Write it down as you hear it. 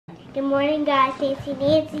Good morning, guys.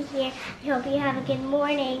 Nancy here. I hope you have a good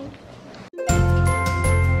morning.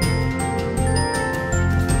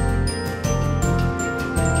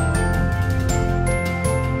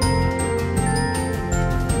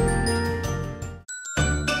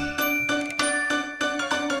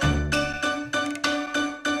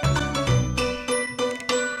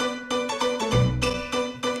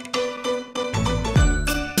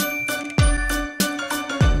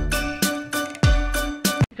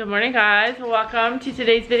 Good morning, guys. Welcome to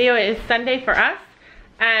today's video. It is Sunday for us,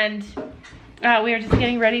 and we are just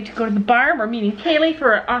getting ready to go to the barn. We're meeting Kaylee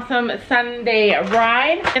for an awesome Sunday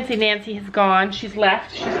ride. Nancy has gone. She's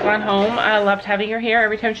left. She's gone home. I loved having her here.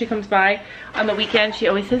 Every time she comes by on the weekend, she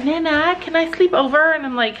always says, "Nana, can I sleep over?" And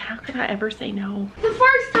I'm like, how could I ever say no? The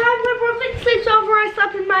first time my boyfriend sleeps over, I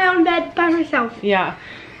slept in my own bed by myself. Yeah.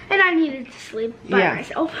 And I needed to sleep by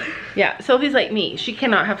myself. Yeah, Sophie's like me. She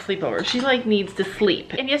cannot have sleepovers. She like needs to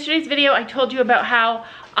sleep. In yesterday's video, I told you about how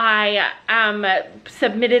I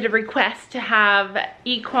submitted a request to have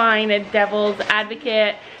Equine Devil's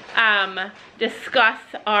Advocate discuss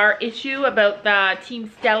our issue about the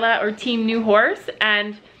Team Stella or Team New Horse.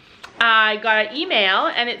 And I got an email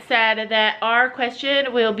and it said that our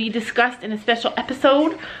question will be discussed in a special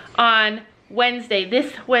episode on Wednesday,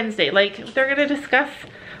 this Wednesday. Like, they're gonna discuss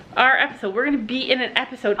our episode. We're gonna be in an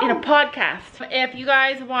episode, in a podcast. If you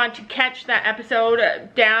guys want to catch that episode,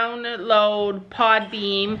 download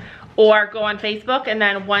Podbeam or go on Facebook, and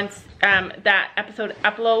then once that episode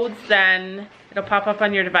uploads, then it'll pop up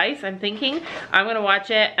on your device. I'm thinking I'm gonna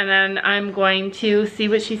watch it, and then I'm going to see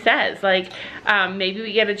what she says. Like, maybe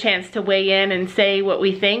we get a chance to weigh in and say what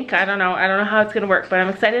we think. I don't know how it's gonna work, but I'm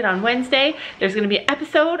excited. On Wednesday there's gonna be an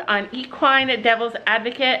episode on Equine Devil's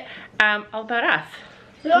Advocate, all about us.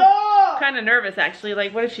 No! Kind of nervous, actually.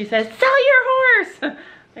 Like, what if she says, "Sell your horse"?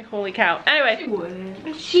 Like, holy cow. Anyway, she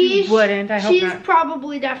wouldn't. She wouldn't. I hope not. She's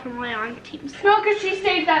probably definitely on teams. No, because she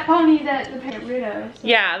saved that pony that the parent rid of. So.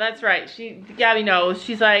 Yeah, that's right. Gabby knows.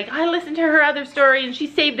 She's like, I listened to her other story and she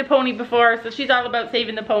saved a pony before, so she's all about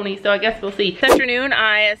saving the pony. So I guess we'll see. This afternoon,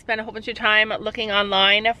 I spent a whole bunch of time looking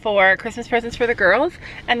online for Christmas presents for the girls,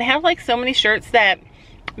 and they have like so many shirts that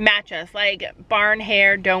match us, like barn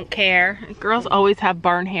hair, don't care. Girls always have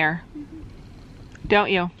barn hair, don't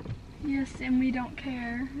you? Yes, and we don't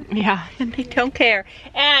care. Yeah, and they don't care.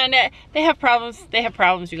 And they have problems,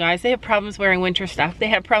 you guys. They have problems wearing winter stuff. They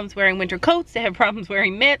have problems wearing winter coats. They have problems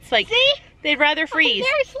wearing mitts. Like, see? They'd rather freeze.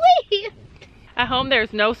 Seriously? At home,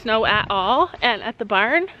 there's no snow at all. And at the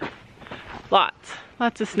barn, lots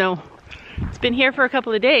of snow. It's been here for a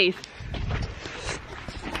couple of days.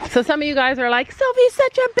 So some of you guys are like, Sophie's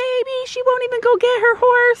such a baby. She won't even go get her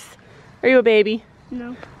horse. Are you a baby?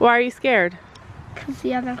 No. Why are you scared? Because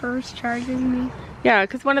the other horse charges me. Yeah,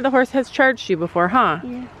 because one of the horses has charged you before, huh?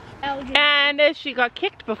 Yeah. And she got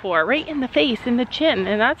kicked before, right in the face, in the chin.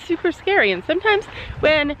 And that's super scary. And sometimes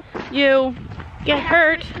when you get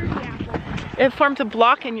hurt, it forms a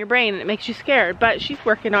block in your brain and it makes you scared. But she's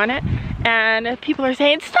working on it. And people are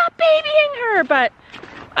saying, stop babying her. But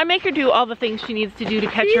I make her do all the things she needs to do to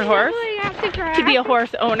catch her horse, to be a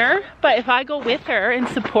horse owner. But if I go with her and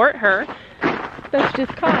support her, that's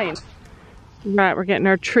just kind. Right, we're getting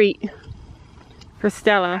our treat for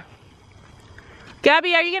Stella.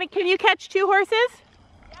 Gabby, can you catch two horses?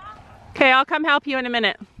 Yeah. Okay, I'll come help you in a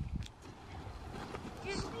minute.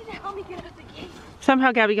 You just need to help me get out of the gate.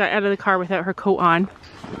 Somehow Gabby got out of the car without her coat on.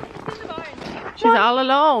 She's all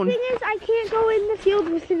alone. The thing is, I can't go in the field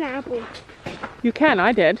with an apple. You can,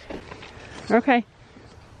 I did. Okay,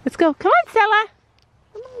 let's go. Come on, Stella.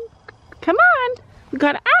 Come on. We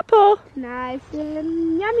got an apple. Nice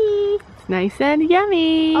and yummy. It's nice and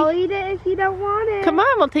yummy. I'll eat it if you don't want it. Come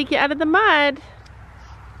on, we'll take you out of the mud.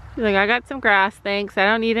 She's like, I got some grass, thanks. I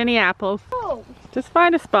don't need any apples. Oh. Just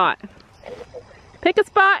find a spot. Pick a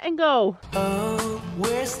spot and go. Oh,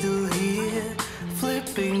 we're still here,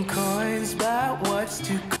 flipping coins about what's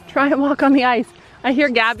to come. Try and walk on the ice. I hear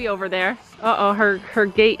Gabby over there. Uh-oh, her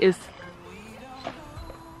gate is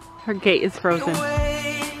frozen.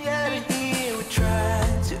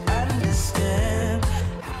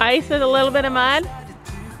 Ice with a little bit of mud.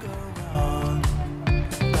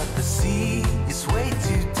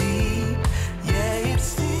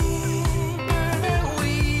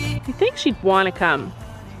 You think she'd want to come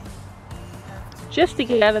just to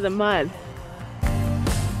get out of the mud.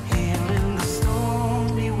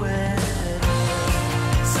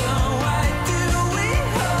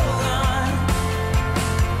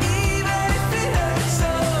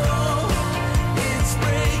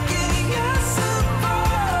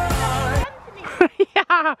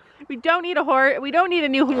 We don't need a horse. We don't need a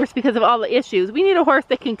new horse because of all the issues. We need a horse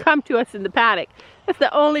that can come to us in the paddock. That's the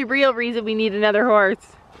only real reason we need another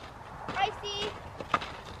horse. I see.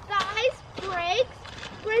 The ice breaks,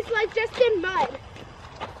 but it's like just in mud.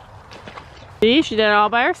 See, she did it all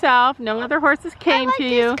by herself. No other horses came to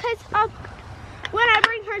you. Because when I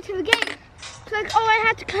bring her to the gate, it's like, oh, I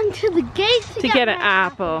have to come to the gate to get an my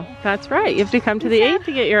apple. That's right. You have to come to the gate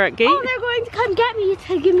to get your gate. Oh, they're going to come get me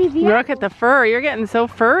to give me the Look at the fur. You're getting so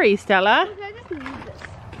furry, Stella. I just need this.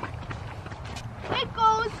 It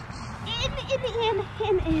goes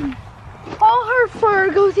in. All her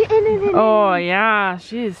fur goes in. Oh, yeah.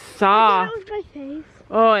 She's soft. That was my face.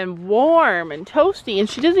 Oh, and warm and toasty. And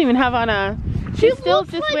she doesn't even have on a... She's still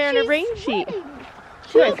just like wearing a rain sheet.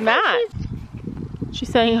 She looks looks mad. She's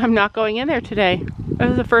saying, I'm not going in there today.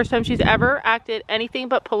 This is the first time she's ever acted anything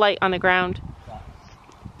but polite on the ground.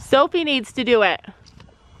 Sophie needs to do it.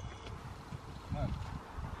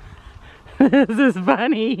 This is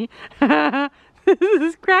funny. This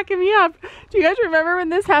is cracking me up. Do you guys remember when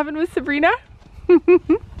this happened with Sabrina?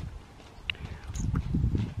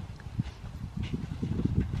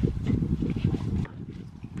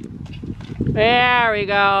 There we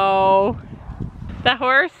go. That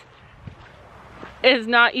horse is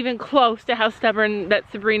not even close to how stubborn that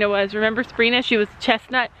Sabrina was. Remember Sabrina? She was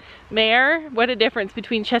chestnut mare. What a difference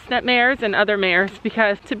between chestnut mares and other mares,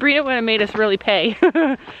 because Sabrina would have made us really pay.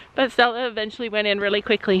 But Stella eventually went in really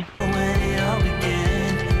quickly. When it all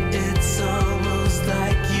began, it's almost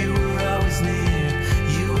like you were always near.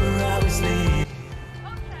 You were always near.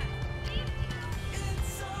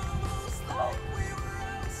 It's almost like we were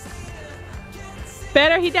always near.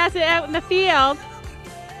 Better he does it out in the field.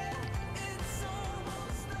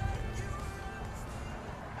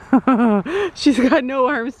 She's got no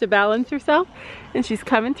arms to balance herself, and she's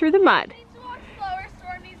coming through the mud. Needs to walk slower,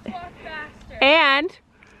 Storm needs to walk faster. And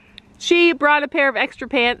she brought a pair of extra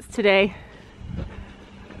pants today.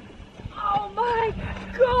 Oh my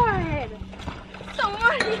god! So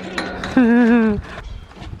many.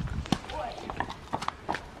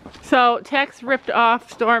 So Tex ripped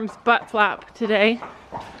off Storm's butt flap today.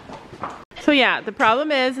 So yeah, the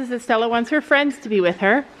problem is that Stella wants her friends to be with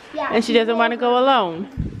her, and she doesn't want to go alone.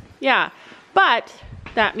 Yeah, but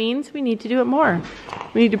that means we need to do it more.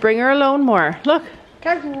 We need to bring her alone more. Look,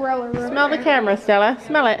 smell the camera, Stella.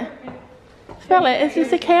 Smell it. Smell it. It's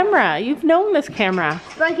just a camera. You've known this camera.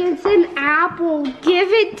 Like it's an apple. Give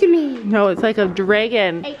it to me. No, it's like a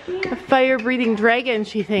dragon. A fire-breathing dragon,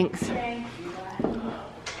 she thinks. A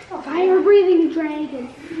fire-breathing dragon.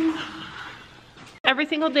 Every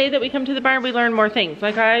single day that we come to the barn, we learn more things.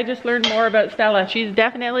 Like I just learned more about Stella. She's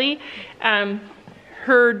definitely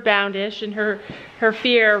herd boundish, and her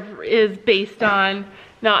fear is based on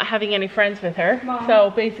not having any friends with her. Mom. So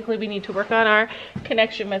basically we need to work on our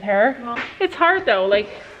connection with her. Mom. It's hard though. Like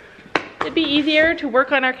it'd be easier to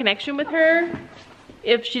work on our connection with her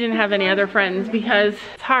if she didn't have any other friends, because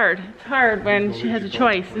it's hard. It's hard when she has a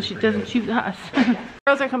choice and she doesn't choose us.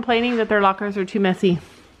 Girls are complaining that their lockers are too messy.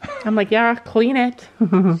 I'm like, yeah, clean it.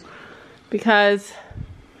 Because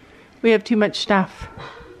we have too much stuff.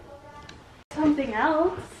 Something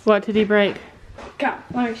else. What did he break? Come,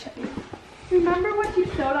 let me show you. Remember what you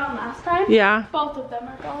showed on last time? Yeah. Both of them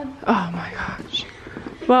are gone. Oh my gosh.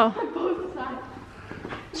 Well, Both sides.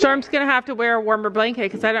 Storm's gonna have to wear a warmer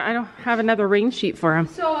blanket because I don't have another rain sheet for him.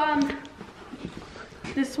 So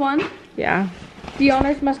this one, Yeah. the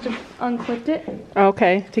owners must have unclipped it.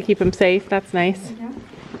 Okay, to keep him safe. That's nice. Yeah.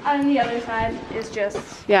 And the other side is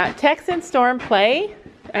just. Yeah, Tex and Storm play,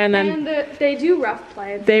 and then They do rough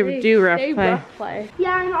play. They do rough play. Rough play.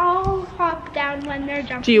 Yeah, and I'll hop down when they're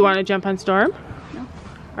jumping. do you want to jump on Storm? No.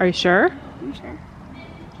 Are you sure? I'm sure.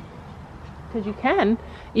 Because you can.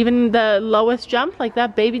 Even the lowest jump, like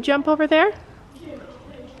that baby jump over there. You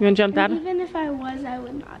want to jump that? Even if I was, I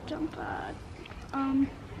would not jump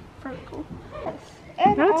vertical.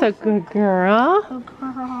 And That's a good girl. a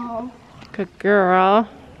girl. Good girl.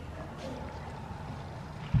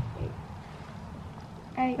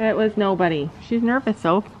 It was nobody. She's nervous,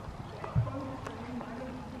 so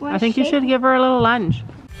I think you should give her a little lunge.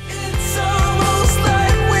 It's almost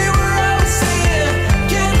like we were always here.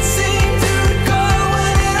 Can't seem to recall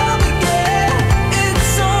when it all began.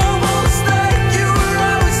 It's almost like you were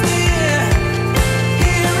always near.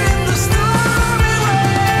 Here in the stormy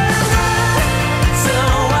weather. So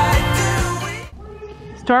why do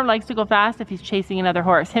we? Storm likes to go fast if he's chasing another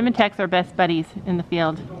horse. Him and Tex are best buddies in the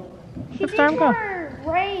field. Let Storm go.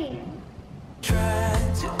 Rain.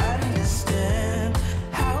 Trying to understand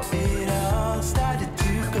how it all started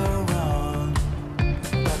to go wrong.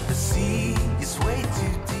 But the sea is way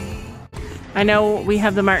too deep. I know we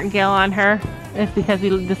have the martingale on her. It's because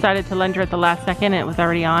we decided to lunge her at the last second and it was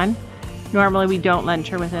already on. Normally we don't lunge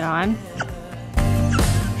her with it on.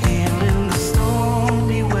 Handling the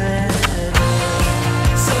stormy weather.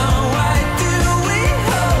 So why do we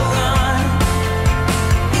hold on?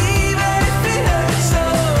 Even if it hurts so,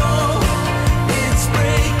 it's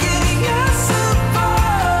breaking us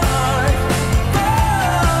apart. But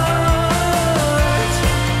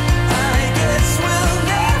I guess we'll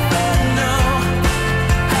never know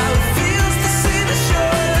how it feels to see the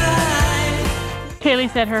shoreline. Kaylee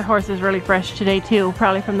said her horse is really fresh today too,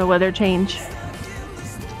 probably from the weather change.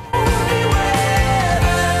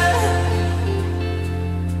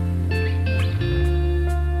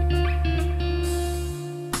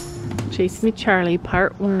 Chase Me Charlie,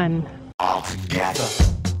 Part 1. All together.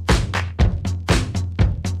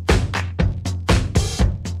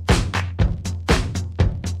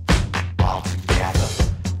 All together.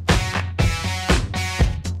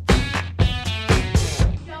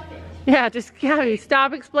 Yeah, just Gabby,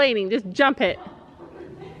 stop explaining, just jump it.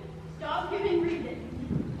 Stop giving reasons.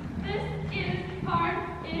 This is hard,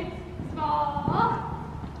 it's small.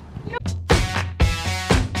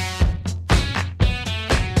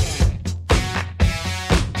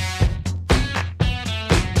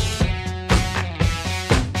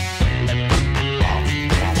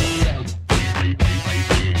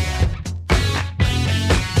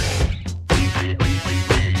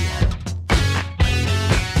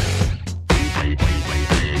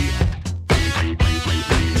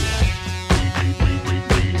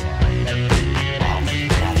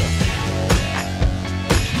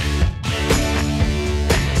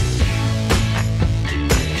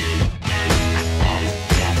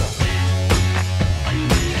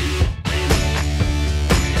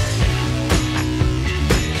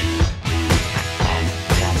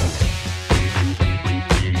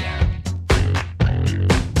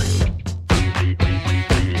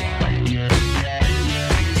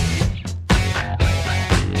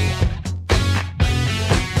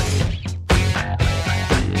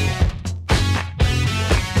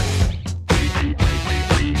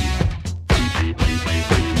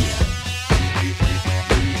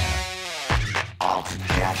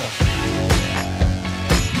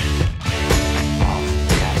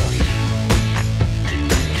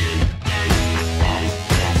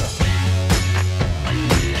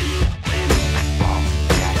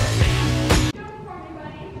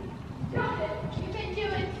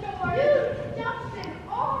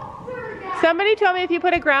 Somebody told me if you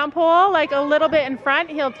put a ground pole like a little bit in front,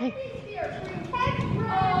 he'll take.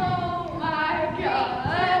 Oh my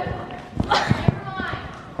god.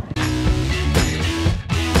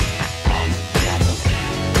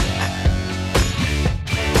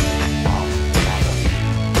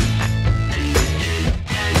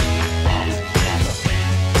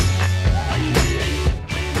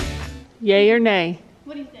 Yay or nay?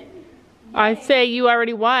 What do you think? I say you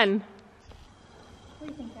already won. What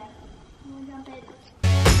do you think, Dad? You wanna jump it?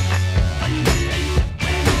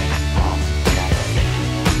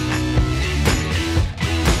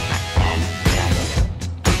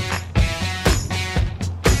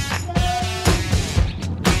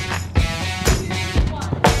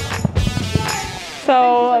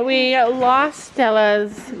 So we lost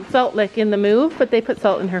Stella's salt lick in the move, but they put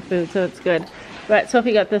salt in her food, so it's good. But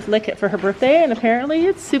Sophie got this lick it for her birthday, and apparently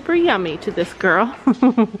it's super yummy to this girl.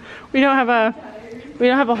 we don't have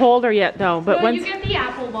a holder yet though, but No, once you get the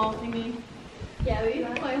apple ball thingy. Yeah,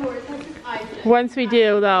 my horse has his eyes. once we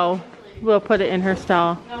do though, we'll put it in her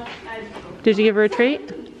stall. No, Did you give her a treat?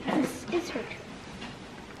 it's her turn.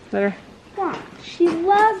 Let her. Yeah, she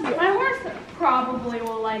loves it. My horse probably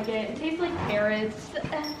will like it. It tastes like carrots.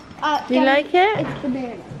 You like it? It's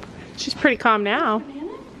banana. She's pretty calm now. Banana?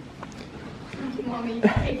 Mommy.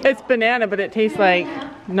 It's banana, but it tastes like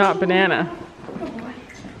not banana.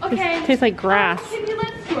 Okay. It tastes like grass. Can you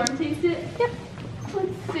let Storm taste it? Yep.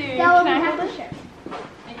 Let's see. That Can I will have be the share?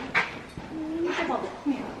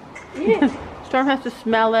 Come here. Storm has to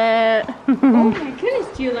smell it. Oh my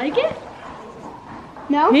goodness, do you like it?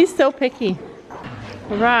 No? He's so picky.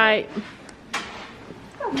 All right.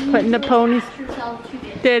 Putting the ponies.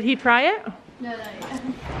 Did he try it? No, not yet.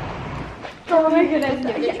 Oh my goodness.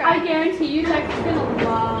 I guarantee you Jack's gonna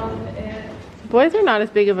love it. Boys are not as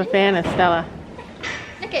big of a fan as Stella.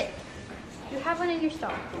 Look it. You have one in your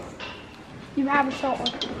stall. You have a salt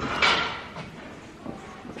one.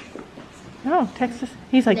 Oh, Texas.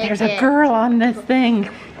 He's like, Lick there's a it. girl on this thing.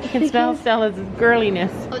 You can smell Stella's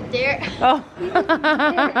girliness. Oh, there. Oh. Like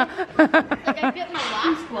I bit my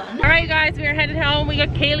last one. All right, guys, we are headed home. We got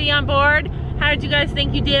Kaylee on board. How did you guys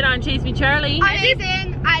think you did on Chase Me Charlie?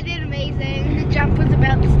 Amazing. I did amazing. jump was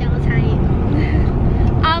about to tell us how you.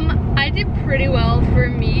 I did pretty well for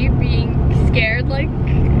me being scared like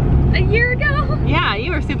a year ago. Yeah,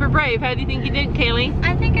 you were super brave. How do you think you did, Kaylee?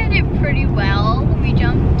 I think I did pretty well. We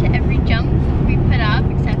jumped to every jump we put up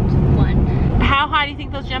except one. How high do you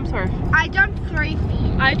think those jumps were? I jumped 3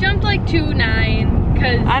 feet. I jumped like 2.9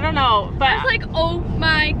 because I don't know, but I was like, oh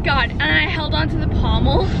my god, and I held onto the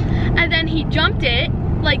pommel, and then he jumped it.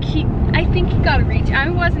 Like I think he got a reach. I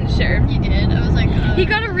wasn't sure. You did. I was like, He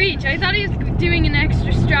got a reach. I thought he was doing an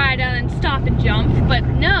extra stride and then stop and jump, but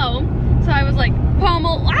no. So I was like,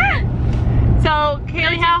 pommel, ah! so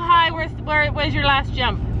Kaylee, how high was your last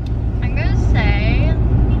jump? I'm gonna say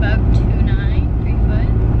about 2.9, 3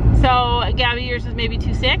 foot. So Gabby, yours was maybe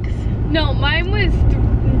 2.6? No, mine was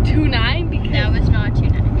 2.9 because That was not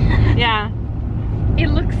 2.9. Yeah. it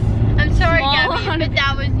looks I'm sorry, small Gabby, on but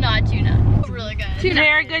that was not 2.9. Really good.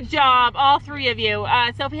 Very good job, all three of you.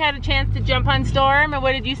 Sophie had a chance to jump on Storm, and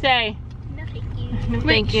what did you say? No, thank you. Thank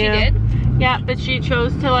Wait, you. she did? Yeah, but she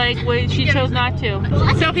chose to she chose not to.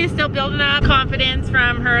 Sophie's still building up confidence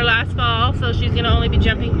from her last fall, so she's gonna only be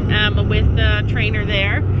jumping with the trainer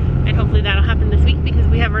there. And hopefully that'll happen this week because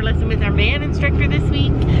we have our lesson with our man instructor this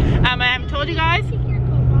week. I haven't told you guys.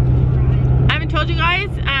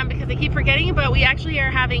 Because I keep forgetting, but we actually are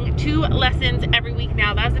having 2 lessons every week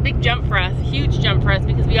now. That's a big jump for us, a huge jump for us,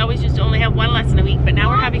 because we always used to only have 1 lesson a week, but now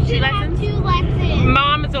we're having 2 lessons. 2 lessons.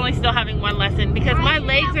 Mom is only still having 1 lesson because my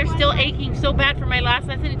legs are still aching so bad from my last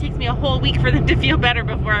lesson. It takes me a whole week for them to feel better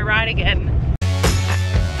before I ride again.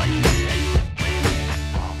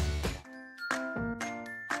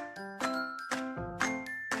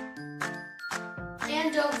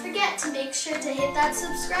 And don't forget to make sure to hit that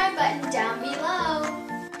subscribe button down below.